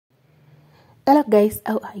Hello guys,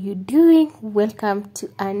 how are you doing? Welcome to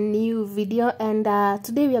a new video, and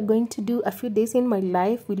today we are going to do a few days in my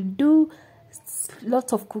life. We'll do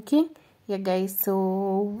lots of cooking, yeah guys.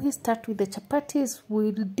 So we start with the chapatis.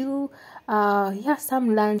 We'll do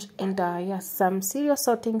some lunch and some serious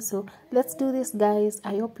sorting. So let's do this guys.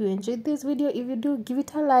 I hope you enjoyed this video. If you do, give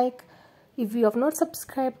it a like. If you have not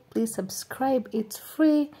subscribed, please subscribe. It's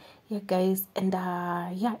free, yeah guys. And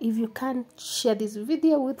if you can, share this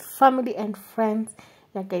video with family and friends,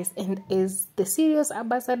 yeah guys. And as the serious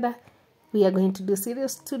ambassador, we are going to do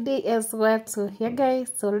serious today as well. So yeah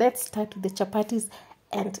guys, so let's start with the chapatis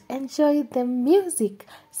and enjoy the music.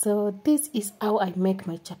 So this is how I make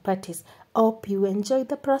my chapatis. Hope you enjoy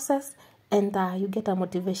the process and you get a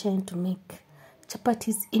motivation to make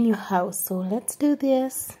chapatis in your house. So let's do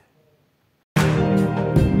this.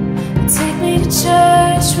 Take me to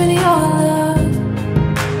church with your love.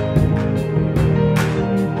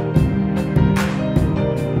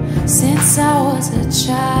 Since I was a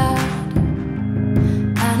child,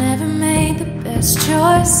 I never made the best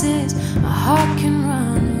choices. My heart can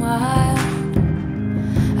run wild.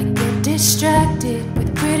 I get distracted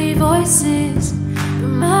with pretty voices, but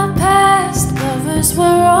my past lovers were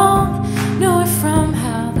wrong. Knew it from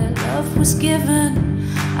how their love was given.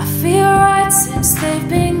 I feel right since they've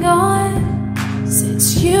been gone.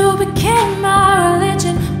 Since you became my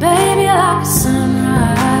religion, baby, like a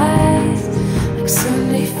sunrise, like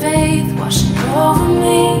Sunday faith washing over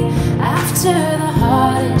me after the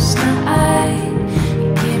hardest night.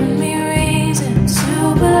 You're giving me reason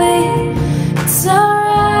to believe it's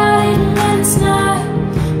alright even when it's not.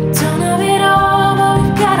 We don't have it all, but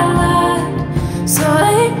we've got a lot. So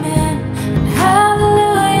amen and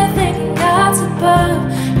hallelujah, thanking God's above.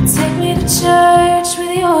 Take me to church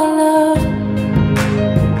with your love.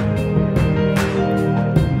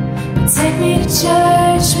 Take me to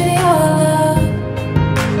church with your love.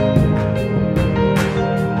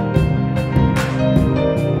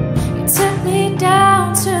 You took me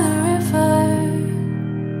down to the river,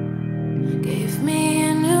 gave me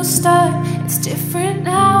a new start. It's different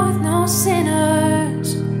now with no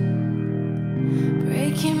sinners,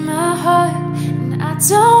 breaking my heart, and I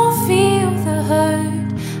don't feel the hurt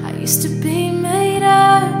I used to be made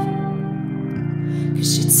of.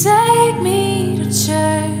 'Cause you take me to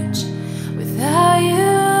church without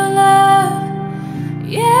you, love.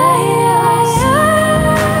 Yeah.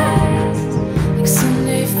 Like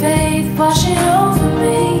Sunday faith washing over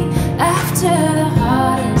me after the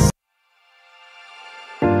hardest.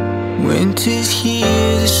 Winter's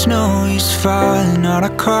here, the snow is falling on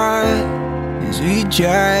our car as we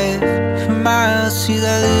drive for miles to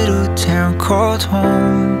that little town called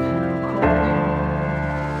home.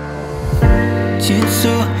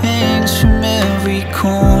 Tinsel hangs from every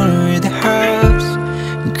corner of the house,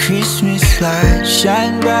 and Christmas lights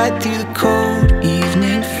shine bright through the cold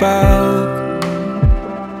evening fog.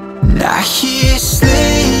 And I hear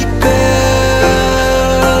sleigh bells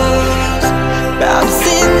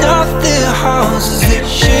bouncing off the halls as the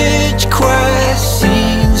church choir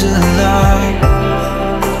sings along.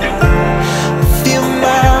 Feel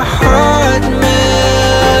my heart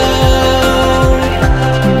melt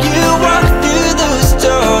when you walk through those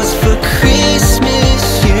doors. For Christmas,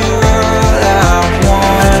 you're all I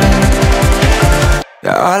want.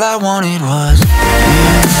 All I wanted was you.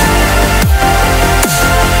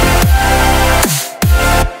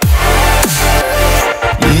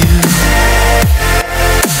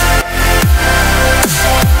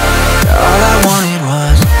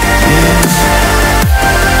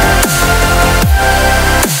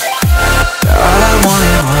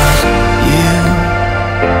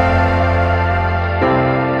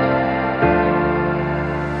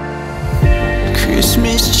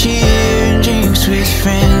 Christmas cheer and drinks with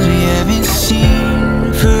friends we haven't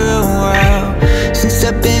seen for a while, since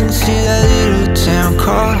I've been to that little town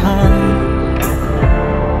called home.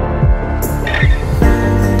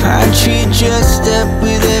 Pine tree dressed up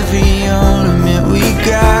with every ornament we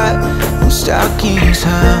got, and stockings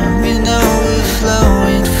hung with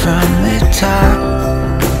overflowing from the top.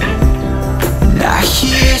 And I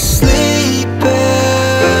hear sleigh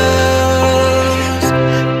bells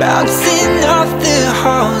bouncing off the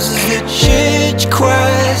halls as the church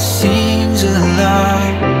choir sings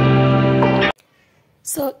along.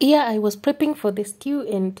 So here I was prepping for the stew,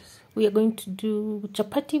 and we are going to do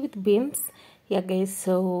chapati with beans, yeah guys.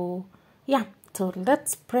 So so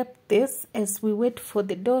let's prep this as we wait for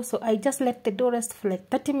the dough. So I just let the dough rest for like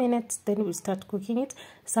 30 minutes, then we start cooking it.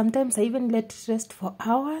 Sometimes I even let it rest for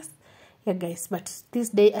hours, yeah guys, but this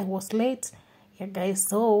day I was late, yeah guys.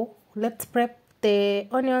 So let's prep the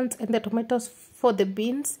onions and the tomatoes for the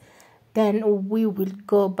beans, then we will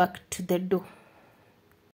go back to the dough.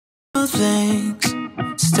 Things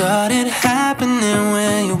started happening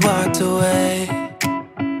when you walked away,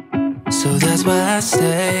 so that's why I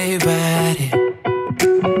stay right here.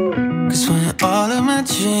 Cause when all of my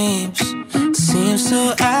dreams seem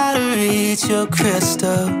so out of reach, you're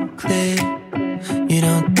crystal clear. You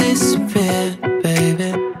don't disappear,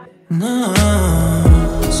 baby, no.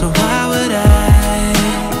 So why would I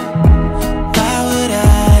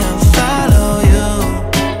unfollow you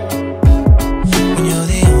when you're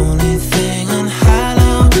the only thing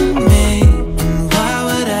unhallowed to me? And why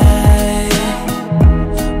would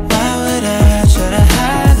I try to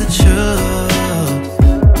hide the truth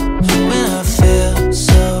when I feel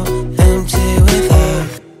so empty without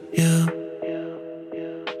you?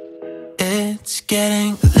 It's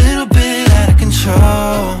getting a little bit out of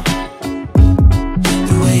control,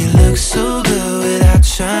 the way you look so good without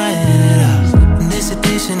trying it out. And this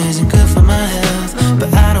addiction isn't good for my health,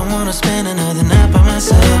 but I don't wanna spend another night by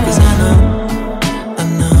myself. Cause I know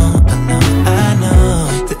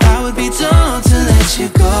that I would be dumb to let you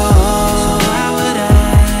go. So why would I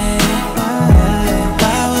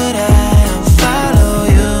unfollow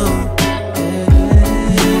you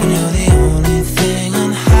when you're the only thing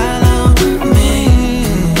unhallowed to me?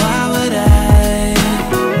 And why would I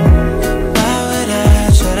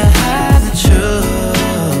try to hide the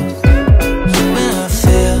truth when I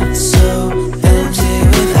feel so empty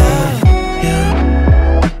without you?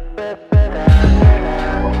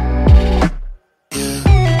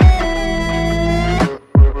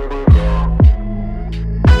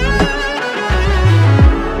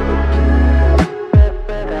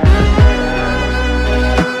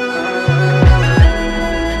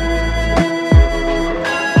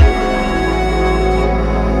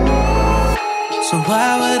 So why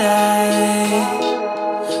would I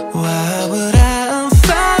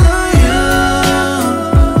unfollow you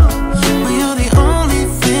when you're the only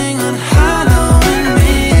thing unhallowing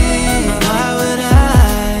me? Why would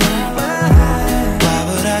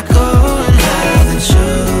I go and hide the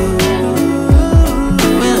truth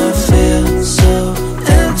when I feel so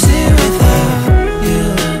empty without you?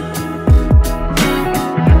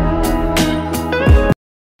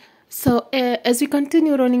 So as we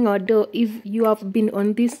continue running our dough, if you have been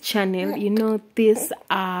on this channel, you know this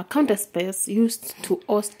counter space used to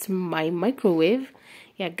host my microwave.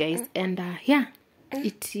 Yeah guys, and yeah,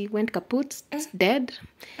 it went kaput, it's dead.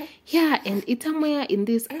 Yeah, and it's somewhere in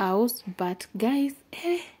this house, but guys,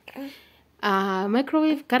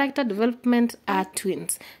 microwave character development are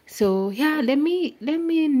twins. So yeah, let me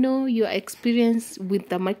know your experience with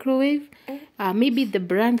the microwave. Maybe the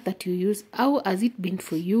brand that you use, how has it been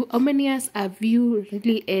for you? How many years have you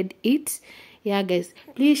really had it? Yeah guys,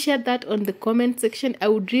 please share that on the comment section. I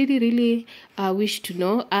would really wish to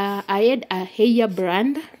know. I had a hair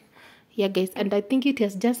brand, yeah guys, and I think it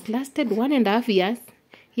has just lasted 1.5 years.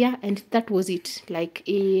 Yeah, and that was it. Like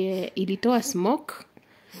ilitoa smoke,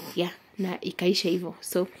 yeah, na ikaisha hivyo.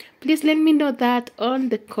 So please let me know that on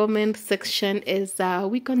the comment section as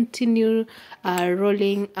we continue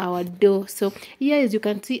rolling our dough. So yeah, as you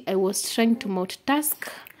can see, I was trying to multitask,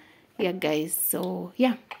 yeah guys. So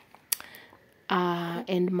yeah,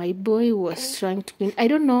 and my boy was trying to clean. I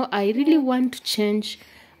don't know, I really want to change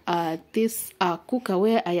this cooker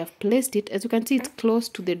where I have placed it. As you can see, it's close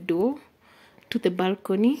to the door, to the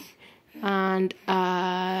balcony, and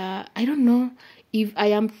I don't know, if I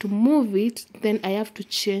am to move it, then I have to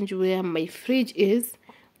change where my fridge is,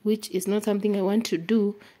 which is not something I want to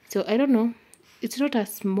do. So I don't know, it's not a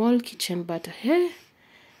small kitchen, but hey,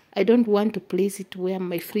 I don't want to place it where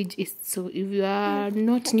my fridge is. So if you are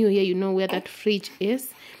not new here, you know where that fridge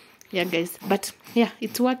is, yeah guys. But yeah,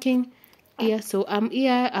 it's working here. So I'm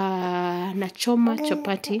here nachoma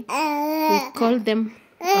chapati, we call them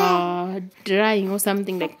drying or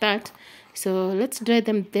something like that. So let's dry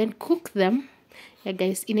them, then cook them, yeah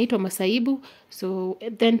guys. Inaitwa masaibu. So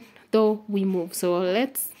then though we move, so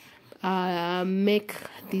let's make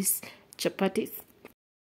these chapatis.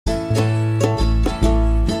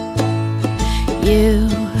 You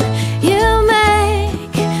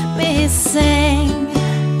make me sing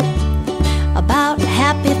about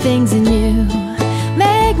happy things in you.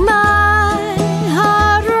 Make my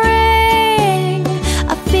heart ring.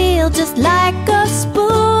 I feel just like a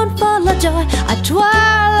spoonful of joy. I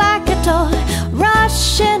twirl like a toy,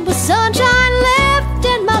 rushing with sunshine,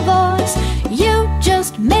 lifting my voice. You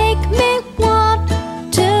just make me want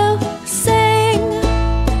to sing.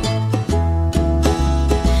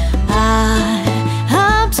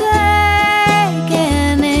 I'm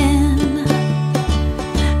taken in.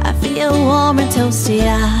 I feel warm and toasty.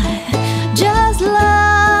 I just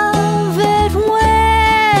love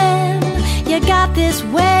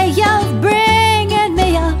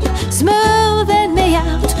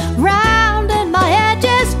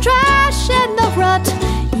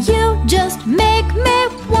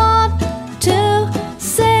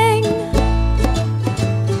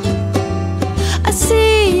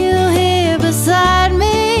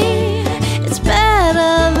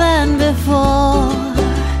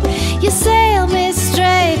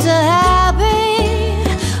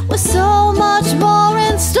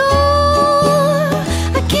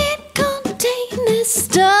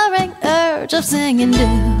singing do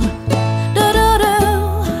do do do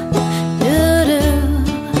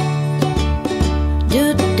do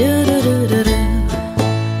do do do do do.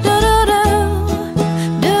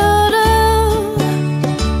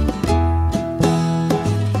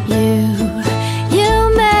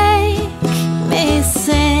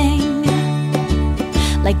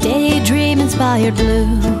 Like daydream inspired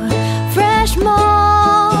blue, fresh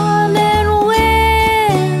morning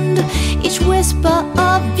wind. Each whisper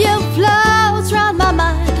of you floats round my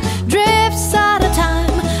mind, drifts out of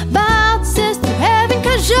time, bounces through heaven,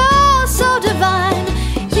 'cause you're so divine.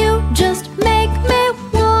 You just make me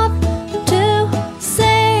want to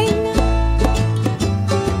sing.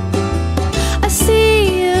 I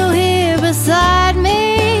see you here beside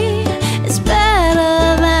me, it's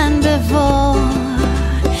better than before.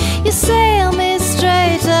 You sail me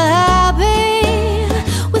straight to happy,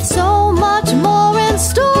 with so much more in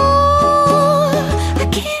store. I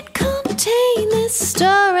can't contain this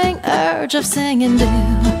stirring urge of singing do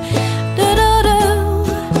do do do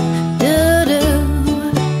do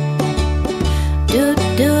do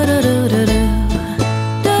do do do do do.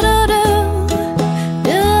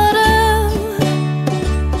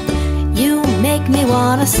 You make me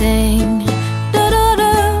wanna sing.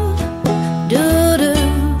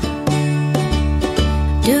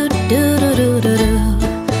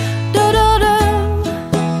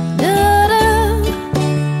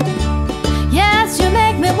 Yes, you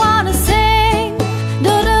make me wanna sing.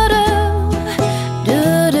 Do do do do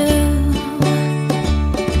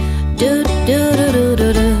do do do do do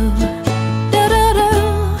do.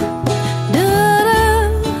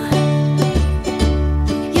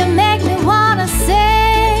 You make me wanna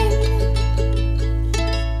sing.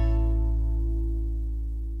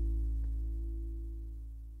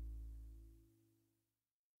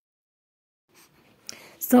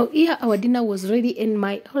 So here our dinner was ready, and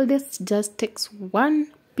my oldest just takes one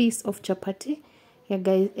piece of chapati, yeah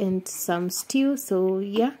guys, and some stew. So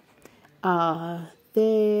yeah,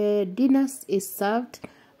 the dinner is served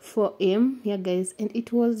for him, yeah guys, and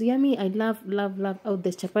it was yummy. I love how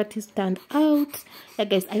the chapatis turned out, yeah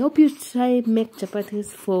guys. I hope you try make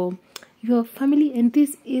chapatis for your family, and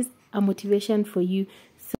this is a motivation for you.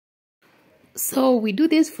 So we do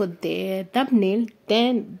this for the thumbnail,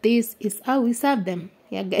 then this is how we serve them,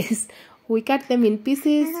 yeah guys. We cut them in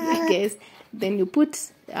pieces, yeah guys, then you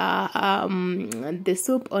put the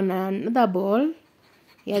soup on another bowl,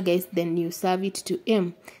 yeah guys, then you serve it to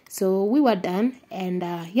him. So we were done, and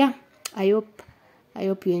yeah, I hope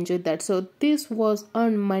you enjoyed that. So this was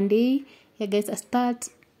on Monday, yeah guys, a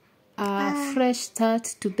fresh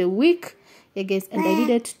start to the week, yeah guys, and I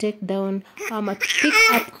needed to take down to pick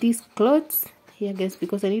up these clothes, yeah guys,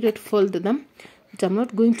 because I needed to fold them, which I'm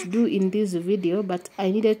not going to do in this video, but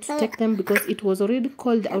I needed to take them because it was already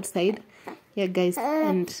cold outside, yeah guys.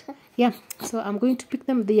 And yeah, so I'm going to pick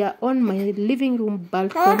them. They are on my living room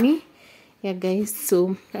balcony, yeah guys,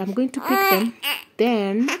 so I'm going to pick them,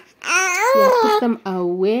 then yeah, put them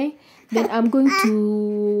away. Then I'm going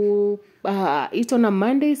to eat on a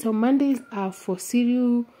Monday. So Mondays are for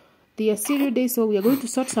cereal. They are cereal days, so we are going to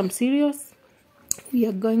sort some cereals. We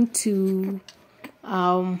are going to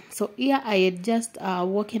so here I had just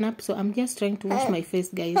woken up, so I'm just trying to wash my face,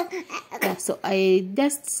 guys. Yeah, so I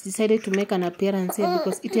just decided to make an appearance here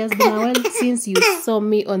because it has been a while since you saw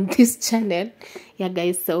me on this channel, yeah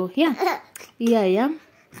guys. So yeah, here I am,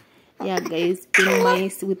 yeah guys,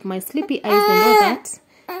 with my sleepy eyes and all that,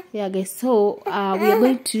 yeah guys. So we are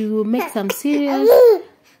going to make some cereals,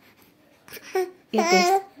 yeah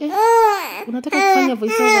guys. Unataka kufanya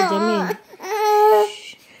voiceover jamani?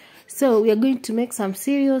 So we are going to make some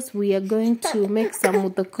cereals, we are going to make some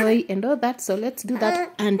mudokoi and all that. So let's do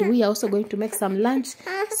that, and we are also going to make some lunch.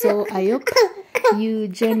 So I hope you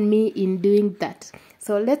join me in doing that.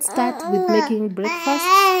 So let's start with making breakfast.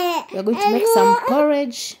 We are going to make some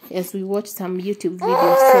porridge as we watch some YouTube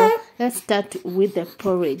videos. So let's start with the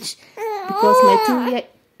porridge because my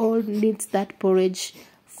 2-year-old needs that porridge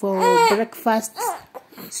for breakfast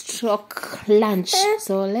stroke lunch.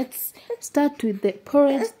 So let's start with the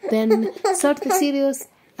porridge, then sort the cereals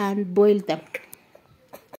and boil them.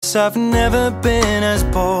 I've never been as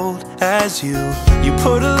bold as you. You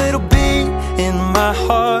put a little beat in my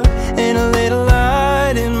heart and a little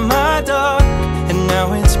light in my dark, and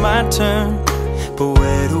now it's my turn, but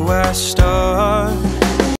where do I start?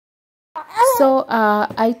 So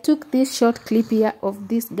I took this short clip here of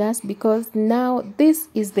this gas because now this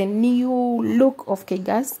is the new look of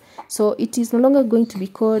K-gas. So it is no longer going to be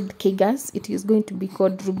called K-gas, it is going to be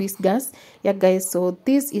called Ruby's gas, yeah guys. So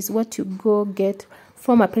this is what you go get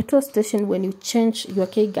form a petrol station when you change your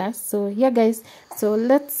K-gas. So yeah guys, so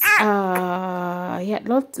let's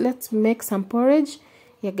let's make some porridge.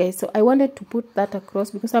 Yeah guys, so I wanted to put that across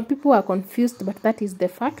because some people are confused, but that is the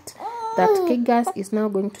fact that K-gas is now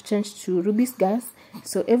going to change to Ruby's gas.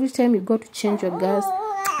 So every time you go to change your gas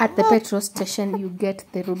at the petrol station, you get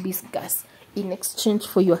the Ruby's gas in exchange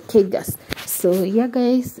for your K-gas. So yeah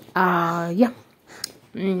guys,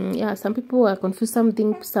 some people are confused. Some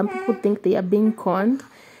people think they are being conned.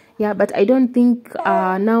 Yeah, but I don't think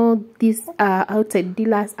now these outside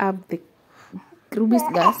dealers have the Ruby's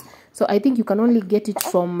gas. So I think you can only get it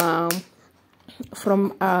from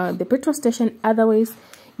the petrol station. Otherwise,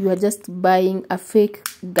 you are just buying a fake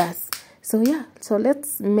gas. So yeah, so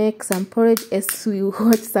let's make some porridge as we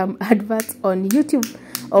watch some adverts on YouTube,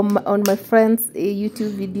 on my friends'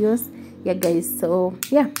 YouTube videos. Yeah guys, so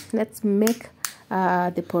yeah, let's make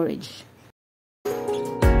the porridge.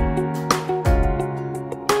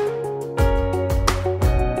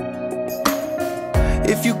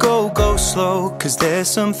 If you go slow, cause there's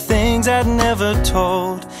some things I'd never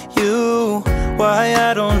told you. Why,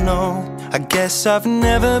 I don't know, I guess I've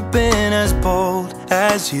never been as bold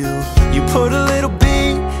as you. You put a little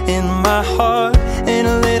beat in my heart and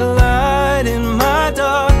a little light in my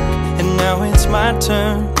dark. And now it's my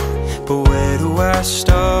turn, but where do I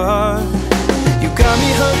start? You got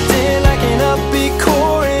me hooked in like an upbeat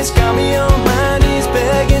chorus, got me on my knees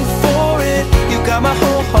begging for it. You got my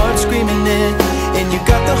whole heart screaming it, and you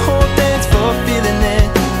got the whole dance floor feeling it.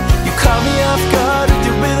 You caught me off guard with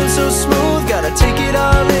your rhythm so smooth, gotta take it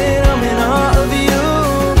all in, I'm in awe of you.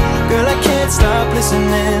 Girl, I can't stop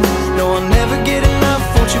listening, no, I'll never get enough,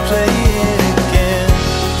 won't you play it again?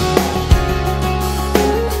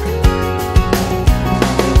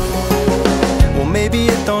 Well, maybe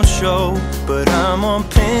it don't show, but I'm on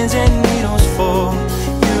pins and needles for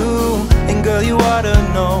you. And girl, you ought to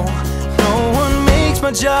know, no one makes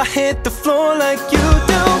my jaw hit the floor like you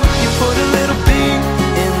do. You put a little beat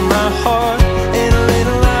in my heart and a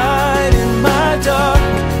little light in my dark.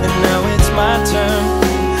 And now it's my turn,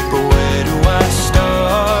 but where do I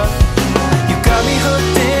start? You got me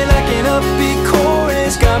hooked in like an upbeat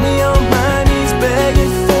chorus, got me on my knees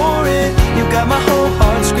begging for it. You got my whole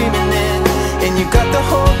heart screaming it, and you got the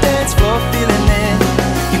whole dance floor feeling it.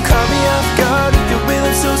 You caught me off guard with your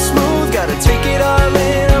rhythm so smooth, gotta take it all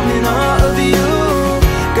in, I'm in awe of you.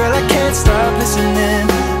 Girl, I can't stop listening,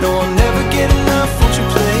 no, I'll never get enough, won't you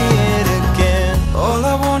play it again? All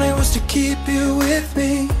I wanted was to keep you with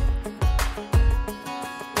me.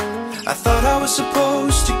 I thought I was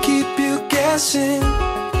supposed to keep you guessing.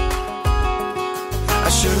 I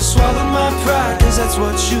should've swallowed my pride, cause that's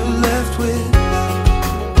what you left with.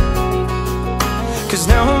 Cause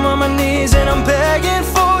now I'm on my knees and I'm begging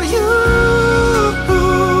for you.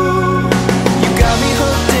 You got me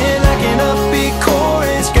hooked in like an upbeat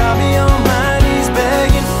chorus, got me on my knees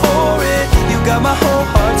begging for it. You got my whole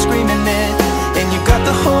heart screaming it, and you got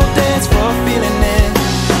the whole dance floor feeling it.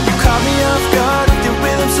 You caught me off guard with your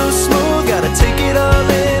rhythm so smooth, gotta take it all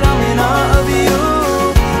in, I'm in awe of you.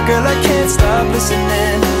 Girl, I can't stop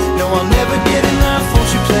listening, no, I'll never get enough, won't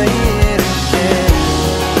you play it again?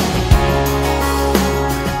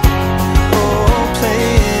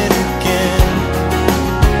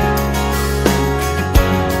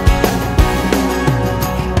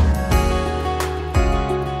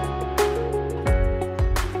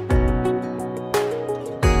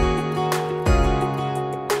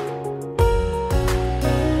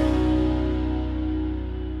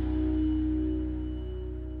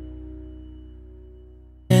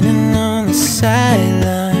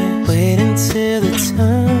 Sideline, waiting till the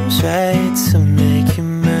time's right to make you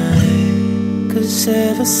mine. Cause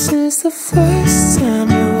ever since the first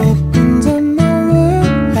time you opened up my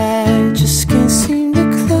world, I just can't seem to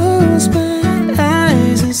close my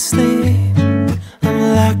eyes and sleep.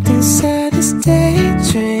 I'm locked inside this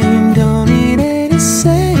daydream, don't need any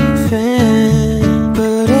saving.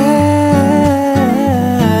 But I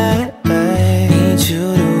need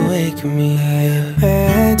you to wake me up.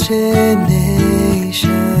 Imagination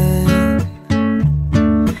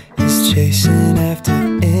is chasing after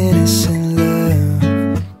innocent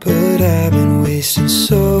love, but I've been wasting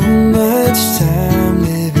so much time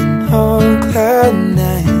living on cloud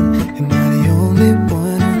nine. Am I the only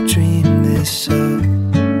one who dreamed this up?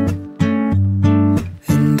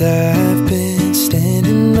 And I've been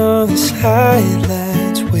standing on these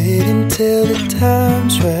highlights, waiting till the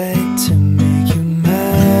time's right to make you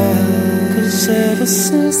mine. Cause ever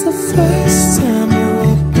since the first time you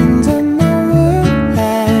opened up my world,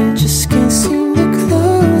 I just can't seem to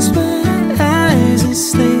close my eyes and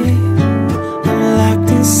sleep. I'm locked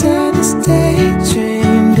inside this daydream.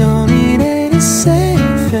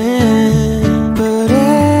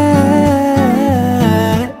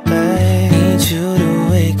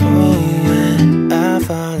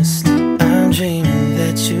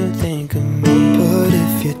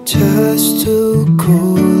 you're just too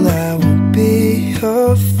cool, I won't be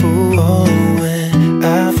your fool. Oh, when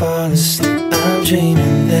I fall asleep, I'm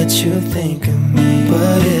dreaming that you think of me.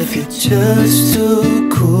 But if you're just too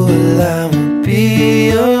cool, I won't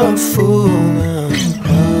be your fool.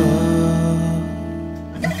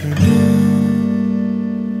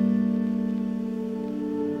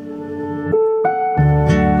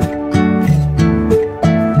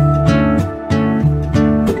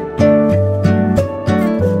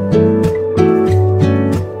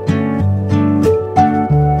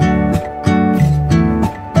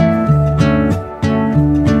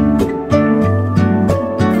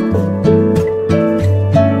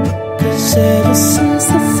 Ever since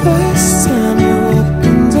the first time you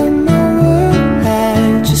opened up my world,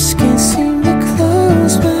 I just can't seem to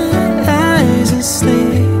close my eyes and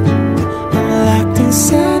sleep. I'm locked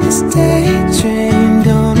inside this daydream,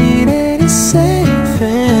 don't need any saving.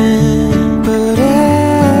 But I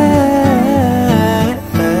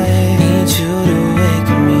need you to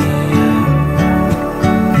wake me up.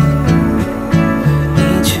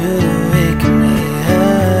 Need you to wake me up.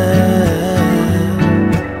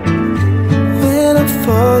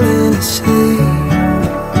 Falling asleep,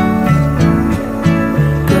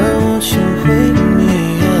 girl, won't you wake me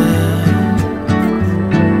up?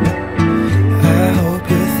 I hope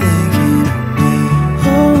you're thinking of me.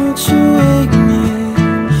 Oh, won't you wake me?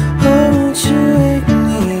 Oh, won't you wake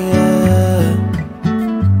me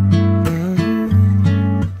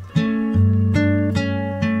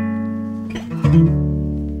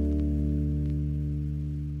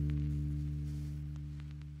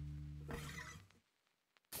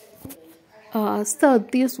So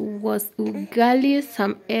this was ugali,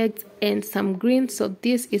 some eggs and some greens. So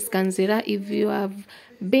this is kanzira. If you have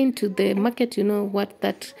been to the market, you know what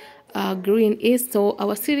that green is. So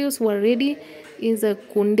our cereals were ready. Is a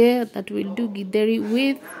kunde that we'll do githeri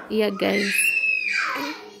with. Yeah, guys.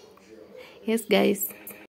 Yes, guys.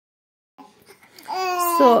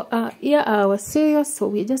 So here are our cereals. So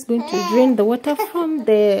we're just going to drain the water from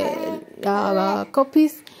the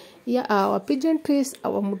copies. Yeah, our pigeon peas,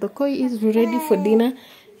 our mudokoi is ready for dinner.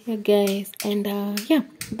 Yeah, guys, and yeah,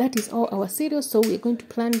 that is all our cereals. So we're going to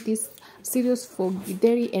plan these cereals for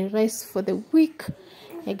githeri and rice for the week.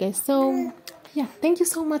 Yeah, guys. So yeah, thank you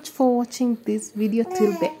so much for watching this video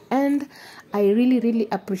till the end. I really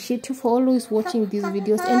appreciate you for always watching these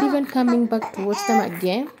videos and even coming back to watch them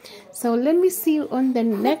again. So let me see you on the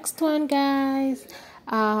next one, guys.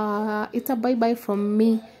 It's a bye bye from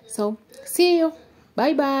me. So see you.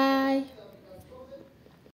 Bye bye.